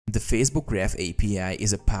Facebook Graph API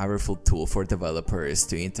is a powerful tool for developers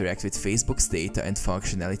to interact with Facebook's data and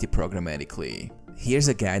functionality programmatically. Here's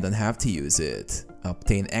a guide on how to use it.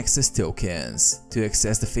 Obtain access tokens. To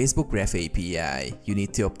access the Facebook Graph API, you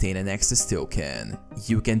need to obtain an access token.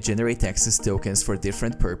 You can generate access tokens for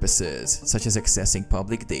different purposes, such as accessing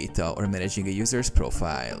public data or managing a user's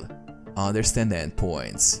profile. Understand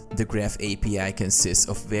endpoints. The Graph API consists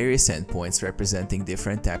of various endpoints representing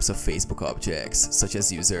different types of Facebook objects, such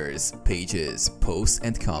as users, pages, posts,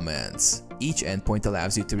 and comments. Each endpoint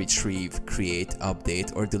allows you to retrieve, create,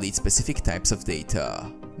 update, or delete specific types of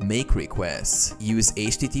data. Make requests. Use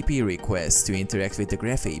HTTP requests to interact with the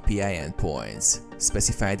Graph API endpoints.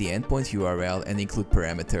 Specify the endpoint URL and include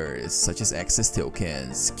parameters such as access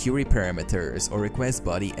tokens, query parameters, or request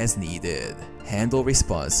body as needed. Handle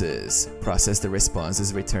responses. Process the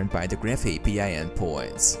responses returned by the Graph API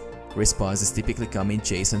endpoints. Responses typically come in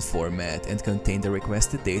JSON format and contain the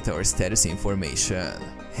requested data or status information.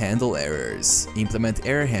 Handle errors. Implement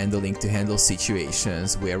error handling to handle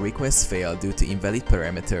situations where requests fail due to invalid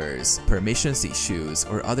parameters, permissions issues,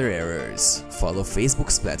 or other errors. Follow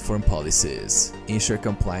Facebook's platform policies. Ensure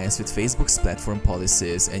compliance with Facebook's platform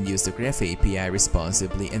policies and use the Graph API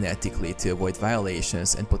responsibly and ethically to avoid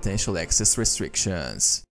violations and potential access restrictions.